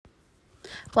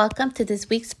Welcome to this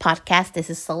week's podcast. This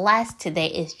is Celeste. Today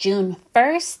is June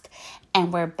 1st,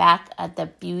 and we're back at the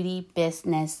Beauty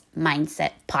Business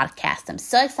Mindset podcast. I'm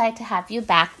so excited to have you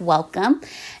back. Welcome.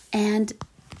 And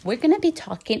we're going to be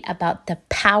talking about the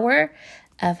power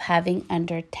of having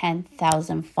under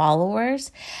 10,000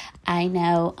 followers. I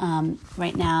know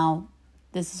right now,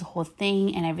 this is a whole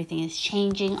thing and everything is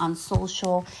changing on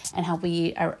social and how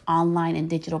we are online and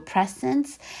digital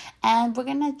presence. And we're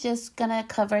gonna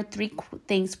cover three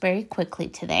things very quickly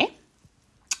today.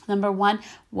 Number one,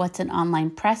 what's an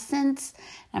online presence?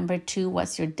 Number two,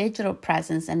 what's your digital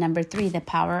presence? And number three, the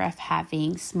power of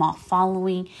having small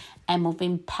following and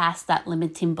moving past that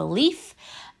limiting belief.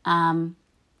 And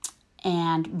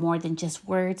more than just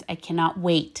words. I cannot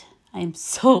wait. I'm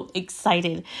so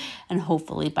excited. And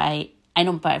hopefully by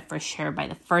for sure by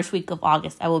the first week of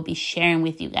August, I will be sharing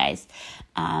with you guys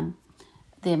the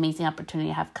amazing opportunity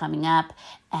I have coming up.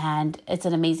 And it's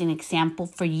an amazing example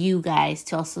for you guys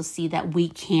to also see that we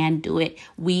can do it.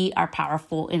 We are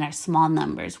powerful in our small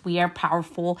numbers. We are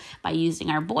powerful by using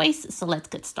our voice. So let's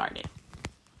get started.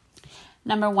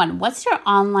 Number one, what's your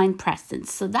online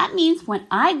presence? So that means when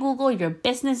I Google your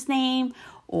business name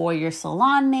or your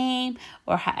salon name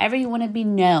or however you want to be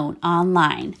known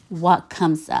online, what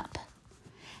comes up?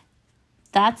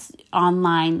 That's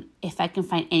online if I can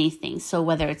find anything. So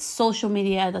whether it's social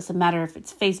media, doesn't matter if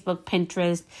it's Facebook,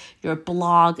 Pinterest, your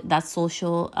blog, that's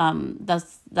social,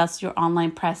 that's your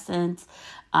online presence.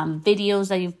 Videos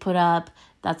that you've put up,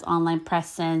 that's online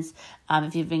presence.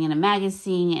 If you're bringing a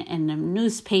magazine and a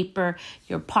newspaper,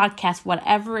 your podcast,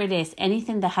 whatever it is,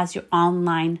 anything that has your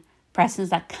online presence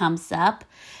that comes up,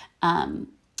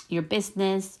 your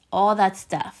business, all that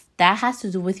stuff, that has to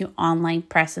do with your online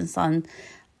presence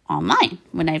online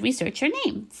when I research your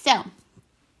name. So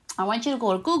I want you to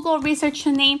go to Google, research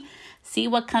your name, see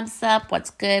what comes up, what's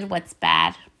good, what's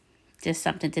bad. Just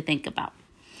something to think about.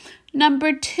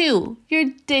 Number two, your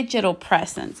digital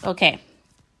presence. Okay.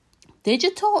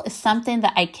 Digital is something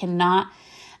that I cannot,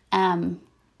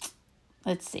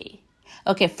 let's see.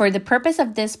 Okay, for the purpose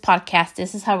of this podcast,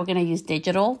 this is how we're going to use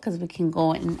digital because we can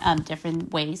go in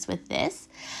different ways with this.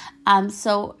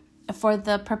 So for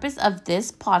the purpose of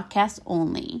this podcast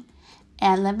only,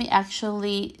 and let me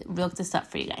actually look this up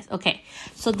for you guys. Okay,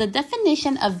 so the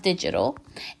definition of digital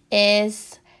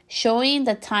is showing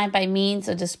the time by means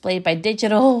of displayed by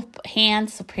digital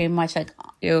hands, so pretty much like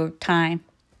your time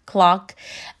clock.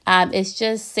 It's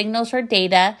just signals or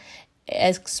data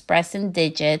expressed in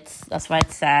digits. That's what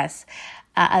it says.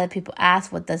 Other people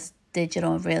ask, what does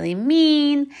digital really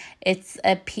mean? It's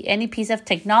any piece of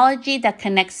technology that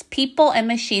connects people and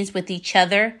machines with each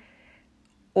other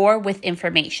or with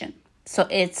information. So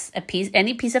it's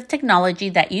any piece of technology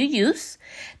that you use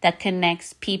that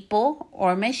connects people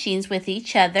or machines with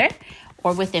each other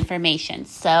or with information.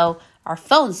 So our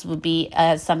phones would be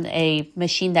a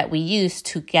machine that we use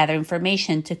to gather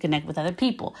information to connect with other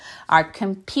people. Our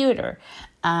computer,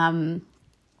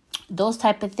 those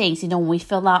type of things. When we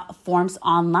fill out forms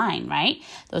online, right?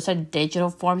 Those are digital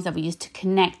forms that we use to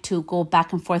connect, to go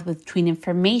back and forth between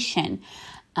information.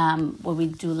 When we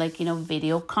do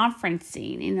video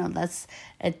conferencing, that's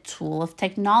a tool of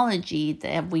technology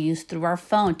that we use through our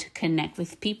phone to connect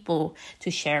with people,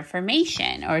 to share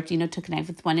information, or to connect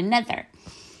with one another.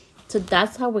 So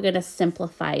that's how we're going to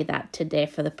simplify that today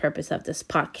for the purpose of this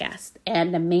podcast.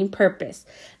 And the main purpose,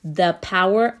 the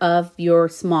power of your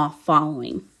small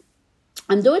following.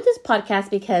 I'm doing this podcast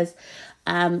because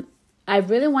I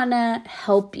really want to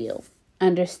help you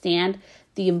understand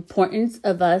the importance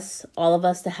of all of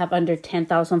us to have under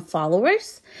 10,000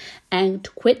 followers and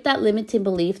to quit that limiting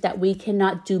belief that we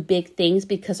cannot do big things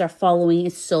because our following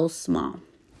is so small.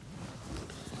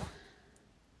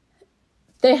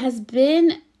 There has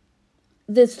been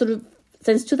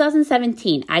since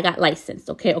 2017, I got licensed.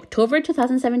 Okay, October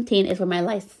 2017 is when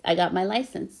I got my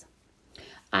license.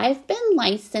 I've been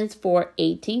licensed for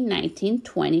 18, 19,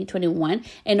 20, 21.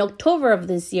 In October of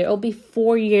this year, it'll be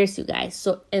 4 years, you guys.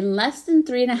 So in less than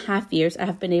 3.5 years, I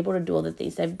have been able to do all the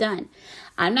things I've done.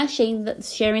 I'm not sharing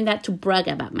that to brag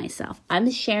about myself. I'm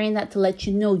sharing that to let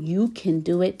you know you can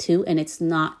do it too, and it's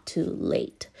not too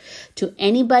late. To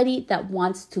anybody that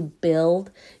wants to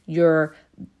build your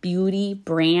beauty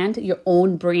brand, your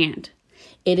own brand,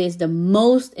 it is the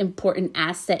most important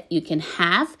asset you can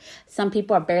have. Some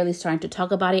people are barely starting to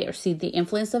talk about it or see the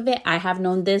influence of it. I have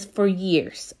known this for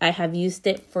years. I have used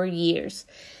it for years.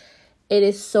 It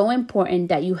is so important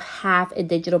that you have a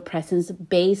digital presence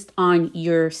based on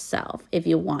yourself if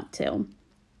you want to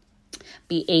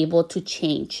be able to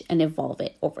change and evolve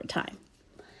it over time.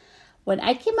 When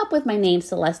I came up with my name,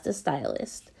 Celeste the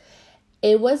Stylist,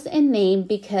 It was a name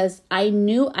because I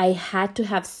knew I had to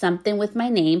have something with my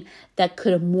name that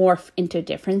could morph into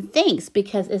different things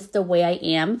because it's the way I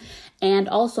am. And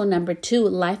also, number two,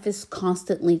 life is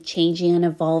constantly changing and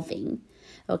evolving.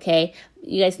 Okay,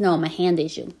 you guys know I'm a hand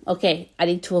issue. Okay, I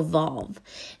need to evolve.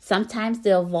 Sometimes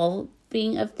the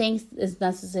evolving of things is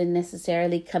not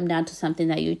necessarily come down to something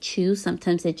that you choose.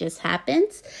 Sometimes it just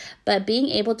happens. But being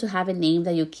able to have a name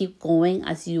that you keep going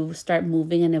as you start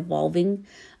moving and evolving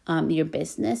your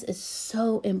business is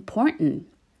so important,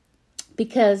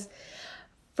 because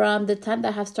from the time that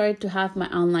I have started to have my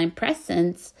online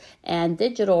presence and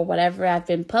digital, whatever I've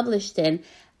been published in,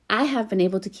 I have been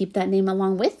able to keep that name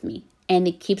along with me. And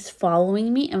it keeps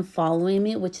following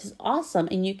me, which is awesome.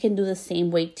 And you can do the same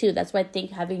way too. That's why I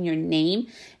think having your name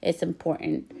is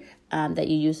important, that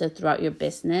you use it throughout your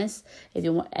business. If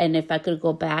you want, and if I could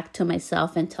go back to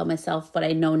myself and tell myself what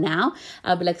I know now,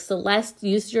 I'd be like, Celeste,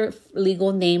 use your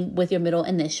legal name with your middle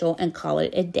initial and call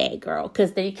it a day, girl.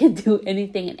 Because then you can do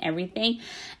anything and everything.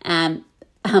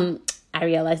 I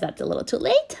realized that's a little too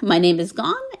late. My name is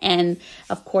gone. And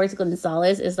of course,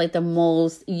 Gonzalez is like the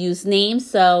most used name.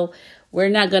 So we're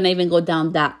not going to even go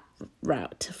down that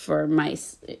route for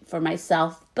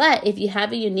myself. But if you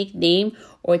have a unique name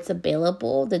or it's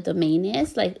available, the domain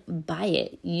is, like, buy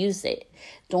it, use it.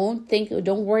 Don't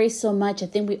worry so much. I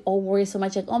think we all worry so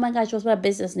much, like, oh my gosh, what's my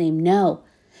business name? No.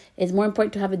 It's more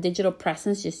important to have a digital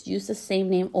presence. Just use the same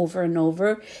name over and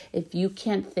over. If you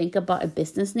can't think about a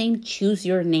business name, choose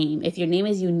your name. If your name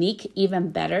is unique,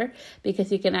 even better,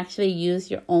 because you can actually use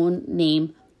your own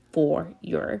name for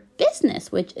your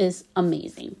business, which is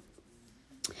amazing.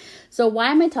 So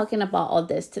why am I talking about all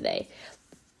this today?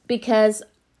 Because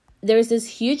there's this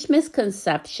huge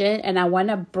misconception, and I want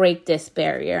to break this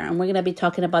barrier. And we're going to be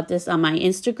talking about this on my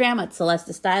Instagram at Celeste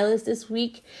the Stylist this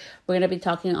week. We're going to be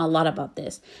talking a lot about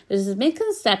this. There's this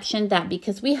misconception that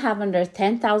because we have under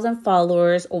 10,000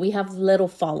 followers, or we have little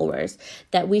followers,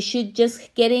 that we should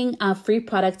just getting free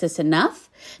products is enough,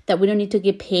 that we don't need to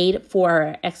get paid for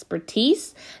our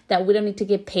expertise, that we don't need to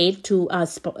get paid to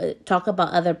talk about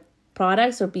other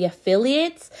products or be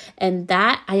affiliates. And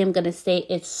that, I am going to say,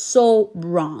 it's so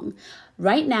wrong.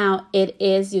 Right now, it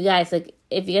is, you guys, like,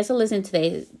 if you guys are listening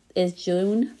today, is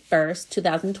June 1st,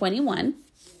 2021.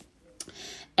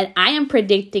 And I am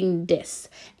predicting this.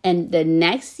 And the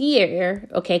next year,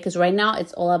 okay, because right now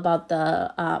it's all about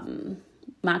the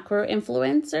macro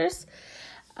influencers.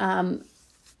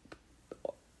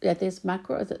 There's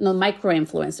micro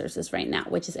influencers is right now,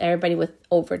 which is everybody with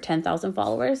over 10,000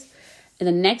 followers. And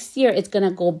the next year, it's going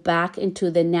to go back into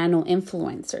the nano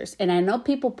influencers. And I know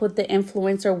people put the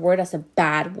influencer word as a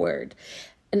bad word.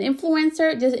 An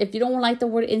influencer, just if you don't like the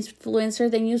word influencer,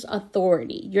 then use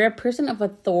authority. You're a person of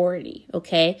authority,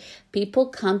 okay? People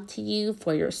come to you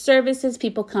for your services.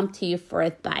 People come to you for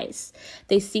advice.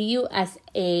 They see you as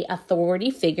a authority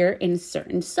figure in a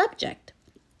certain subject.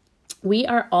 We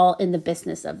are all in the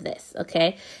business of this,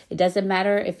 okay? It doesn't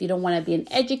matter if you don't want to be an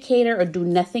educator or do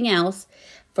nothing else.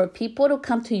 For people to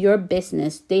come to your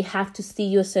business, they have to see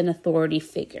you as an authority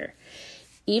figure.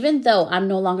 Even though I'm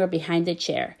no longer behind the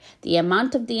chair, the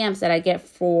amount of DMs that I get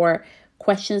for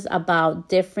questions about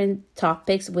different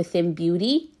topics within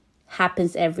beauty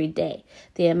happens every day.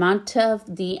 The amount of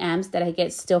DMs that I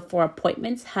get still for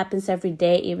appointments happens every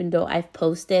day, even though I've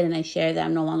posted and I share that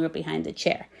I'm no longer behind the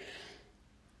chair.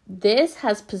 Why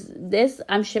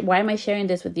am I sharing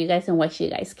this with you guys, and why should you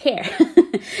guys care?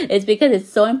 It's because it's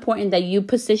so important that you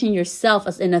position yourself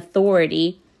as an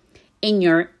authority in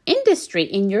your industry,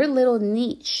 in your little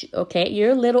niche, okay?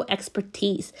 Your little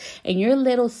expertise and your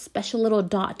little special little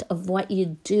dot of what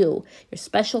you do, your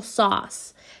special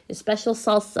sauce, your special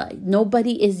salsa.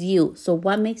 Nobody is you. So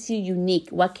what makes you unique?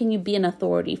 What can you be an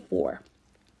authority for?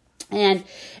 And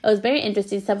it was very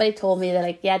interesting. Somebody told me that,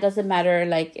 like, yeah, it doesn't matter,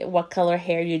 like, what color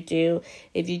hair you do.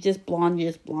 If you just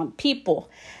blonde people.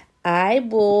 I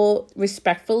will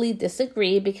respectfully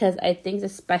disagree, because I think the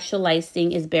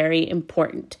specializing is very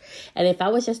important. And if I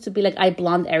was just to be like, I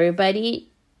blonde everybody,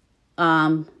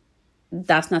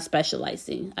 that's not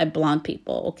specializing. I blonde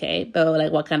people, okay? But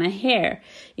like, what kind of hair?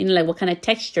 Like, what kind of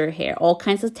texture hair? All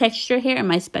kinds of texture hair.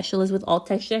 Am I specialist with all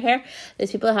texture hair?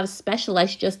 There's people that have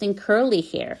specialized just in curly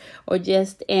hair, or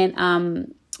just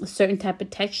in certain type of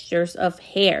textures of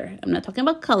hair. I'm not talking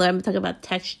about color. I'm talking about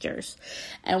textures.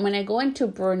 And when I go into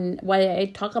why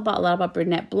I talk a lot about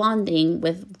brunette blonding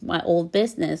with my old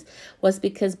business, was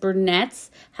because brunettes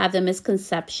have the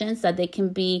misconceptions that they can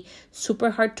be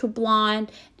super hard to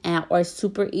blonde, or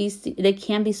super easy. They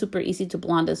can be super easy to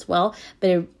blonde as well, but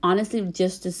it honestly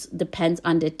just depends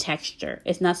on the texture.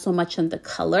 It's not so much on the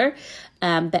color,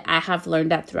 but I have learned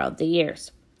that throughout the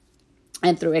years.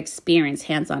 and through experience,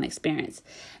 hands-on experience,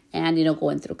 and,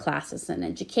 going through classes and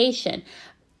education.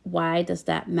 Why does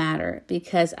that matter?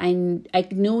 Because I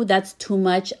knew that's too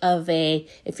much of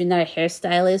if you're not a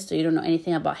hairstylist or you don't know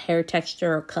anything about hair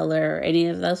texture or color or any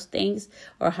of those things,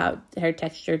 or how hair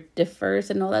texture differs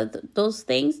and all those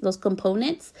things, those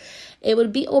components, it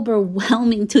would be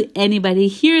overwhelming to anybody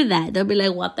hear that. They'll be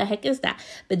like, what the heck is that?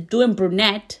 But doing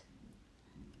brunette,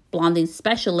 blonding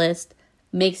specialist,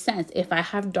 makes sense. If I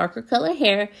have darker color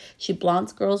hair, she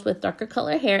blondes girls with darker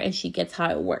color hair, and she gets how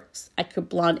it works. I could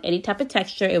blonde any type of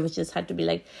texture. It was just had to be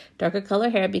like darker color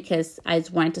hair, because I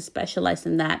just wanted to specialize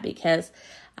in that, because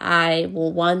I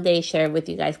will one day share with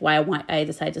you guys why I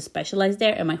decided to specialize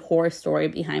there, and my horror story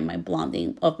behind my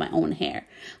blonding of my own hair,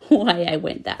 why I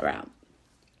went that route.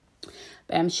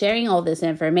 But I'm sharing all this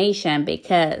information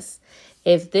because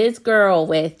if this girl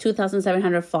with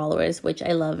 2,700 followers, which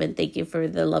I love and thank you for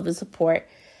the love and support,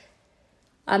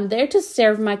 I'm there to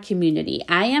serve my community.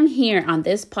 I am here on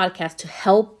this podcast to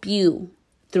help you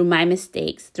through my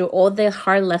mistakes, through all the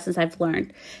hard lessons I've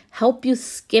learned, help you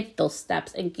skip those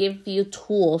steps and give you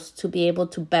tools to be able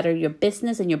to better your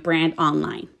business and your brand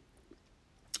online.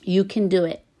 You can do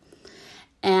it.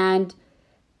 And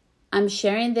I'm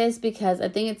sharing this because I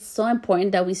think it's so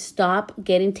important that we stop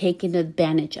getting taken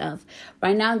advantage of.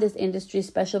 Right now in this industry,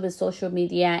 especially with social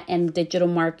media and digital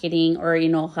marketing, or,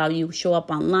 how you show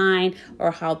up online,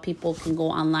 or how people can go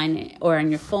online or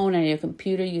on your phone or your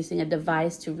computer using a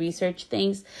device to research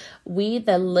things. We,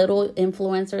 the little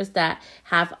influencers that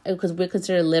have, because we're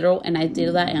considered little, and I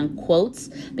do that in quotes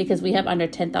because we have under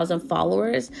 10,000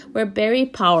 followers, we're very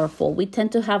powerful. We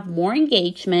tend to have more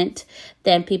engagement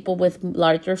than people with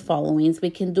larger followings. We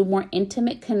can do more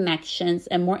intimate connections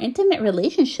and more intimate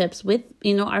relationships with,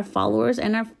 our followers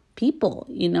and our people,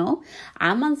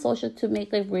 I'm on social to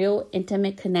make real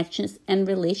intimate connections and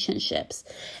relationships.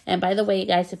 And by the way,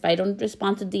 guys, if I don't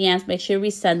respond to DMs, make sure we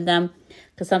send them,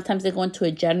 because sometimes they go into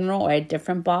a general or a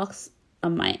different box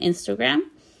on my Instagram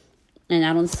and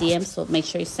I don't see them. So make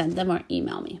sure you send them or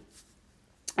email me.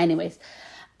 Anyways,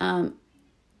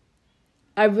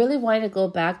 I really wanted to go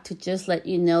back to just let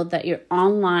you know that your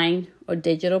online or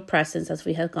digital presence, as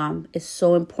we have gone, is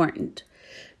so important.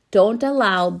 Don't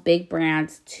allow big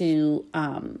brands to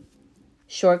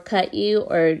shortcut you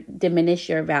or diminish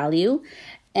your value.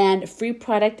 And free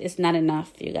product is not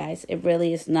enough, you guys. It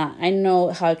really is not. I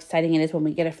know how exciting it is when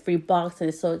we get a free box, and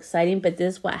it's so exciting, but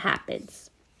this is what happens.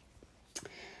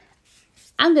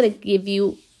 I'm going to give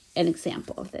you an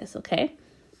example of this, okay?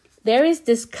 There is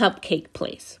this cupcake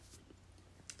place.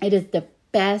 It is the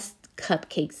best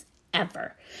cupcakes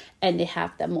ever. And they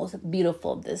have the most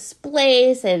beautiful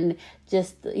displays and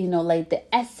just, the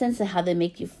essence and how they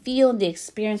make you feel, the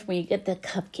experience when you get the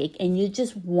cupcake. And you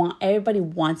just everybody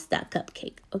wants that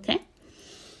cupcake, okay?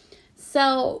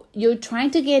 So you're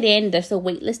trying to get in. There's a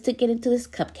wait list to get into this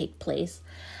cupcake place.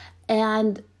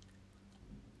 And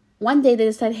one day they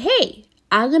decide, hey,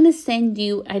 I'm going to send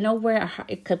you, I know where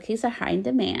cupcakes are high in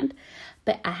demand,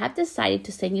 but I have decided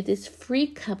to send you this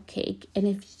free cupcake. And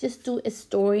if you just do a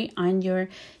story on your,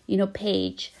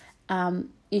 page,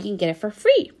 you can get it for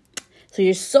free. So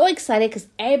you're so excited because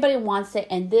everybody wants it.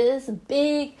 And this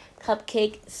big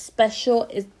cupcake special,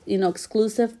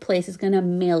 exclusive place is going to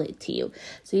mail it to you.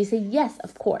 So you say, yes,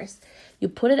 of course. You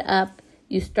put it up.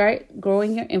 You start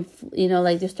growing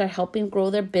you start helping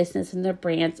grow their business and their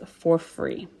brands for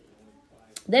free.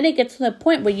 Then it gets to the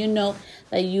point where you know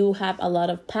that you have a lot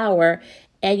of power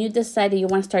and you decide that you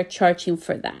want to start charging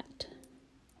for that.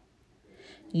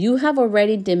 You have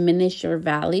already diminished your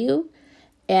value,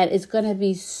 and it's going to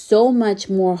be so much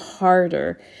more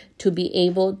harder to be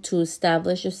able to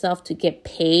establish yourself to get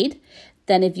paid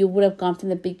than if you would have gone from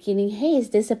the beginning, hey,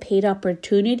 is this a paid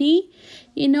opportunity?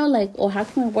 How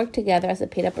can we work together as a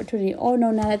paid opportunity? Oh,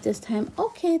 no, not at this time.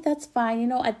 Okay, that's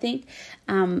fine. I think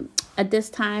at this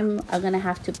time I'm going to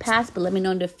have to pass, but let me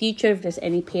know in the future if there's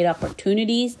any paid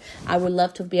opportunities. I would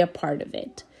love to be a part of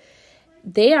it.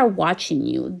 They are watching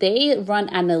you. They run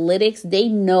analytics. They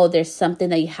know there's something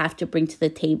that you have to bring to the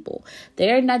table.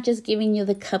 They're not just giving you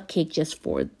the cupcake just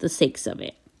for the sakes of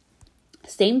it.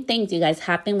 Same things, you guys,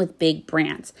 happen with big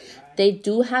brands. They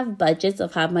do have budgets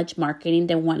of how much marketing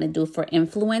they want to do for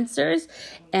influencers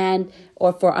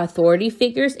or for authority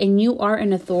figures. And you are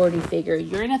an authority figure.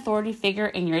 You're an authority figure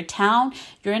in your town.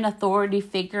 You're an authority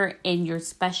figure in your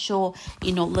special,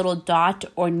 little dot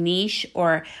or niche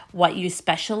or what you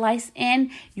specialize in.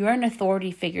 You're an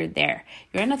authority figure there.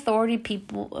 You're an authority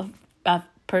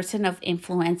person of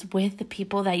influence with the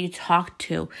people that you talk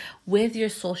to, with your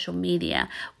social media,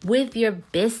 with your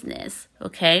business,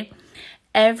 okay?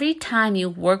 Every time you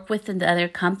work with another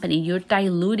company, you're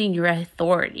diluting your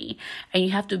authority, and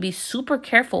you have to be super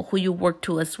careful who you work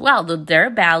to as well. Do their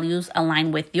values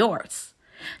align with yours?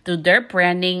 Do their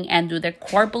branding and do their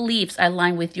core beliefs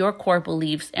align with your core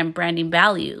beliefs and branding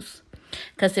values?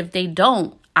 Because if they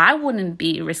don't, I wouldn't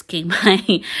be risking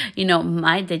my,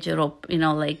 my digital,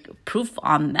 like proof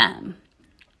on them.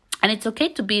 And it's okay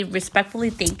to be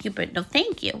respectfully, thank you, but no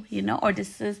thank you, or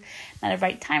this is not the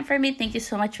right time for me. Thank you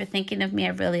so much for thinking of me. I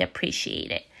really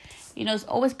appreciate it. There's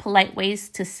always polite ways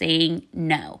to saying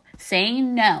no.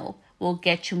 Saying no will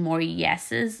get you more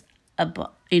yeses,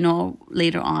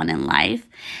 later on in life.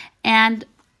 And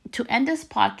to end this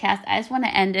podcast, I just want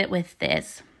to end it with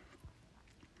this.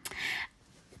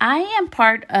 I am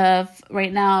part of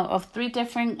right now of 3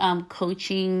 different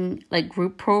coaching like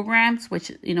group programs,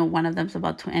 which, one of them's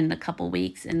about to end in a couple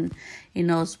weeks, and,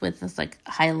 it's with this like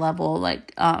high level,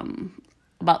 like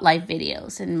about live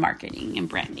videos and marketing and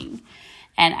branding.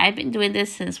 And I've been doing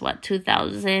this since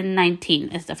 2019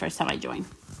 is the first time I joined.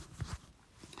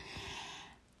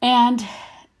 And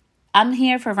I'm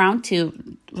here for round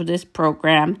 2 for this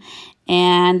program.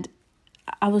 And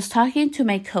I was talking to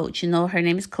my coach, her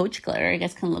name is Coach Glitter. You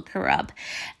guys can look her up.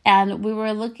 And we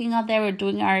were looking out there, we're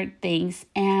doing our things.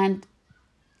 And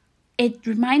it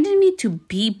reminded me to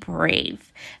be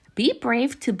brave. Be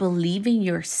brave to believe in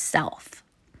yourself.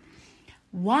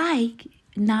 Why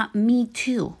not me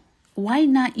too? Why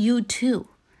not you too?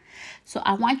 So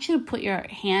I want you to put your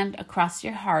hand across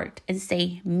your heart and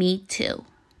say, me too.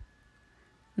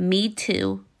 Me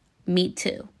too. Me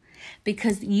too.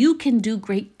 Because you can do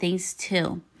great things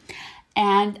too.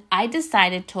 And I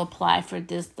decided to apply for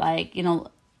this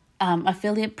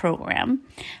affiliate program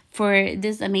for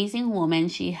this amazing woman.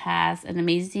 She has an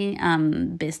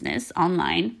amazing business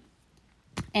online,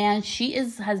 and she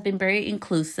has been very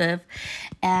inclusive.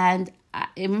 And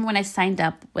even when I signed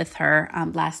up with her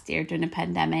last year during the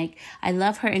pandemic, I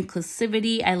love her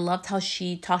inclusivity. I loved how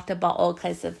she talked about all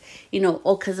kinds of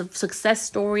success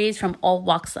stories from all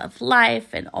walks of life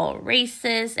and all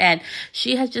races. And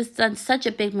she has just done such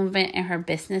a big movement in her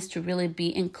business to really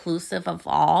be inclusive of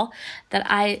all, that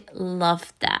I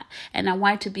love that. And I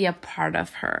wanted to be a part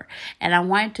of her. And I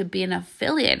wanted to be an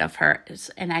affiliate of hers.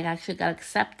 And I actually got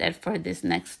accepted for this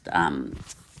next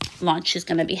launch she's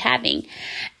going to be having.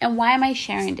 And why am I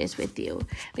sharing this with you?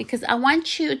 Because I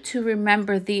want you to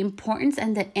remember the importance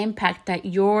and the impact that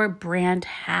your brand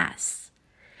has.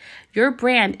 Your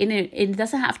brand, it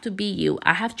doesn't have to be you.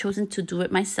 I have chosen to do it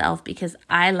myself because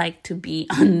I like to be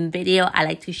on video. I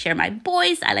like to share my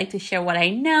voice. I like to share what I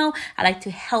know. I like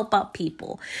to help out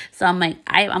people. So I'm like,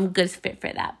 I'm a good fit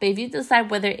for that. But if you decide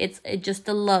whether it's just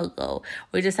a logo,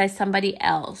 or you decide somebody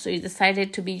else, or you decide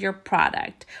it to be your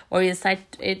product, or you decide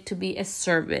it to be a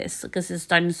service because it's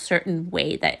done in a certain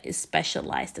way that is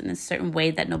specialized in a certain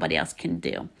way that nobody else can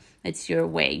do. It's your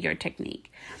way, your technique.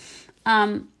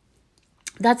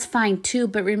 That's fine too,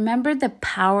 but remember the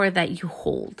power that you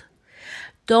hold.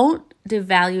 Don't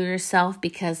devalue yourself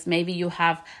because maybe you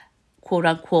have, quote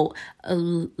unquote, a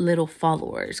little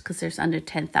followers, because there's under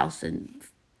 10,000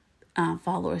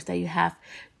 followers that you have.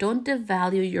 Don't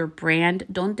devalue your brand.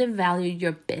 Don't devalue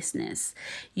your business.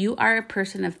 You are a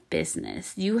person of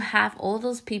business. You have all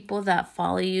those people that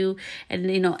follow you.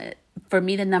 And, for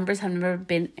me, the numbers have never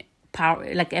been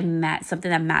power, like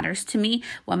something that matters to me.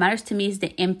 What matters to me is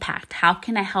the impact. How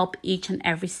can I help each and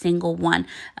every single one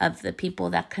of the people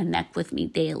that connect with me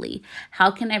daily?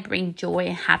 How can I bring joy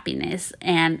and happiness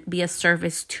and be a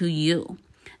service to you?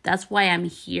 That's why I'm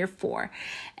here for.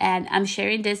 And I'm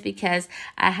sharing this because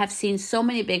I have seen so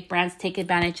many big brands take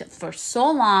advantage for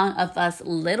so long of us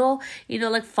little,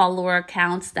 like follower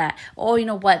accounts that,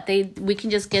 we can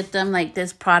just get them like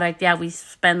this product. Yeah, we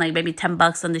spend like maybe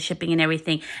 $10 on the shipping and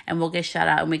everything, and we'll get shut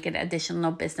out and we get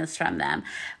additional business from them.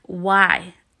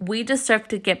 Why? We deserve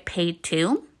to get paid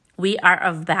too. We are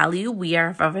of value. We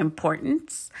are of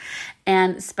importance.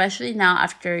 And especially now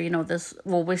after,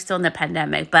 we're still in the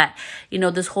pandemic, but,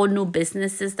 this whole new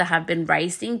businesses that have been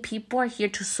rising, people are here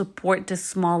to support the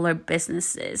smaller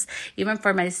businesses. Even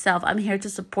for myself, I'm here to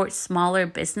support smaller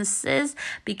businesses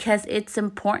because it's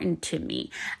important to me.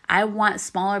 I want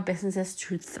smaller businesses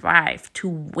to thrive, to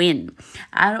win.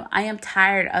 I am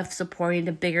tired of supporting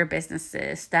the bigger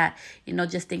businesses that,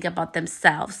 just think about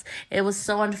themselves. It was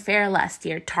so unfair last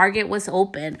year. Target was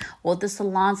open. All the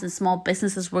salons and small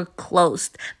businesses were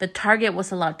closed, but Target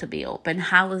was allowed to be open.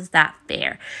 How is that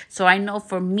fair? So I know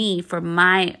for me,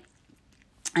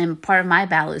 and part of my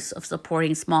values of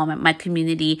supporting my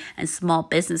community and small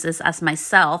businesses as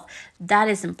myself, that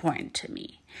is important to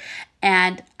me.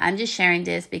 And I'm just sharing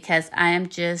this because I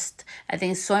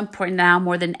think it's so important now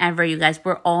more than ever, you guys.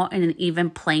 We're all in an even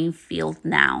playing field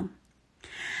now.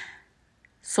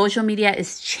 Social media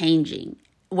is changing.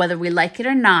 Whether we like it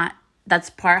or not, that's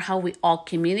part how we all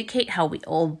communicate, how we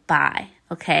all buy,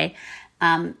 okay?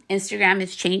 Instagram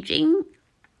is changing.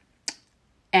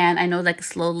 And I know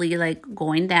slowly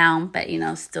going down, but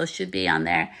still should be on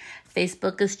there.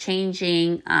 Facebook is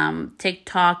changing.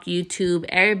 TikTok, YouTube,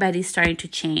 everybody's starting to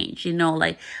change.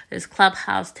 There's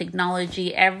Clubhouse,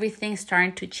 technology, everything's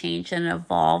starting to change and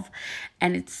evolve.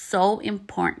 And it's so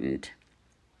important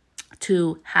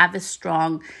to have a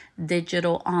strong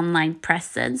digital online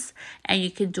presence, and you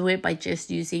can do it by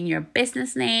just using your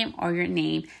business name or your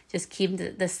name. Just keep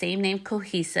the same name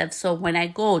cohesive, so when I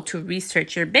go to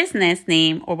research your business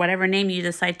name or whatever name you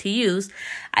decide to use,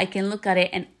 I can look at it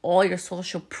and all your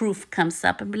social proof comes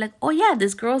up and be like, oh yeah,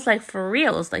 this girl's for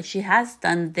reals, she has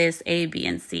done this A, B,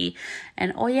 and C,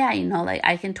 and oh yeah,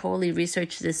 I can totally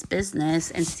research this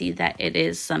business and see that it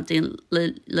is something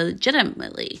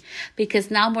legitimately.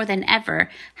 Because now more than ever,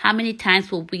 how many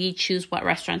times will we choose what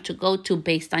restaurant to go to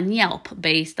based on Yelp,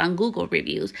 based on Google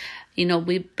reviews?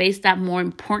 We base that more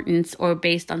importance, or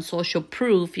based on social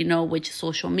proof, which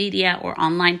social media or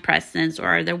online presence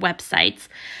or their websites,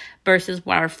 versus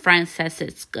what our friend says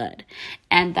it's good.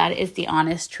 And that is the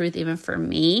honest truth, even for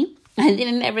me. I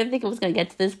didn't ever think it was going to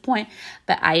get to this point,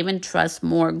 but I even trust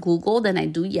more Google than I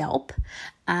do Yelp.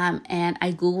 And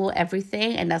I Google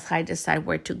everything, and that's how I decide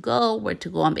where to go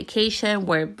on vacation,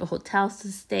 where hotels to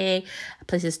stay,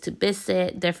 places to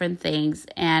visit, different things.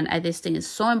 And I just think it's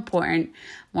so important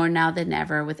more now than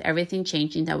ever, with everything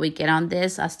changing, that we get on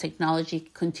this as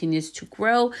technology continues to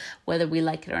grow, whether we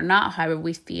like it or not, however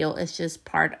we feel. It's just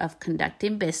part of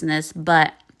conducting business.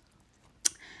 But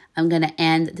I'm going to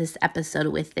end this episode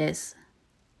with this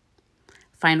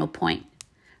final point.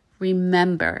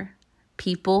 Remember,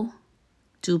 people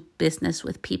do business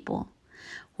with people.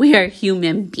 We are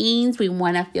human beings. We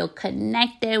want to feel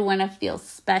connected, want to feel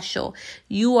special.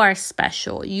 You are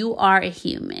special. You are a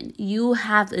human. You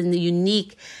have a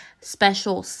unique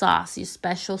special sauce, your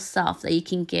special self that you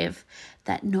can give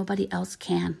that nobody else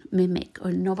can mimic,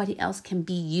 or nobody else can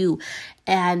be you.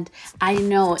 And I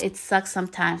know it sucks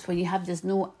sometimes when you have this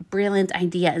new brilliant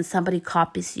idea and somebody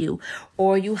copies you,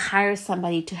 or you hire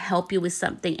somebody to help you with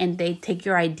something and they take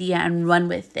your idea and run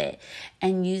with it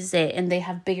and use it, and they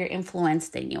have bigger influence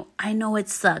than you. I know it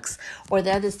sucks. Or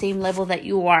they're the same level that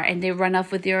you are and they run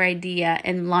off with your idea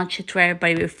and launch it to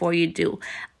everybody before you do.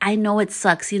 I know it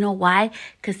sucks. You know why?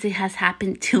 Because it has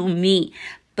happened to me.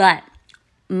 But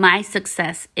my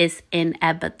success is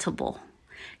inevitable.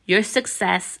 Your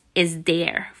success is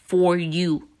there for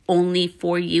you, only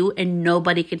for you, and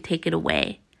nobody can take it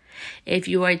away if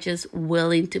you are just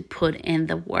willing to put in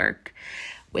the work.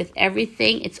 With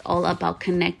everything, it's all about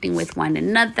connecting with one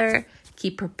another.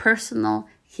 Keep it personal,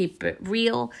 keep it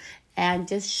real, and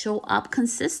just show up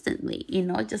consistently.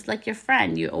 Just like your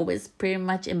friend, you always pretty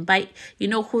much invite,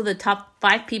 who the top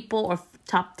 5 people or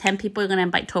top 10 people you're going to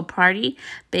invite to a party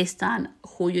based on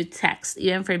who you text.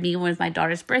 Even for me, when it was my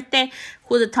daughter's birthday,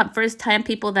 who the top first 10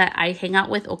 people that I hang out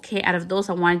with, okay, out of those,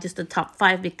 I wanted just the top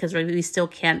 5 because we still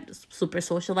can't super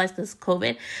socialize because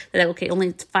COVID. They're like, okay,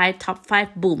 only top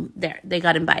 5, boom, there, they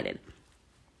got invited.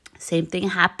 Same thing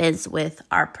happens with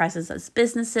our presence as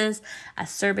businesses, as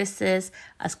services,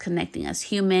 as connecting as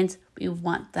humans. We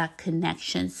want that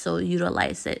connection, so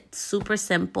utilize it. Super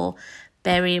simple,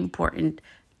 very important.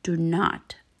 Do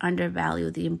not undervalue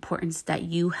the importance that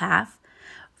you have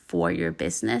for your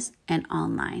business and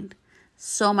online.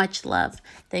 So much love.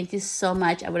 Thank you so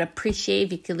much. I would appreciate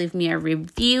if you could leave me a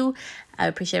review. I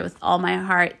appreciate it with all my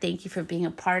heart. Thank you for being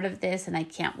a part of this. And I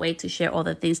can't wait to share all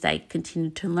the things that I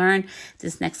continue to learn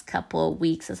this next couple of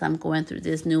weeks as I'm going through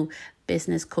this new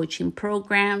business coaching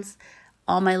programs.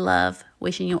 All my love.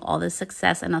 Wishing you all the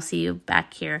success. And I'll see you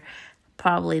back here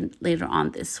probably later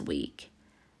on this week.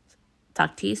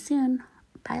 Talk to you soon.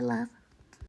 Bye, love.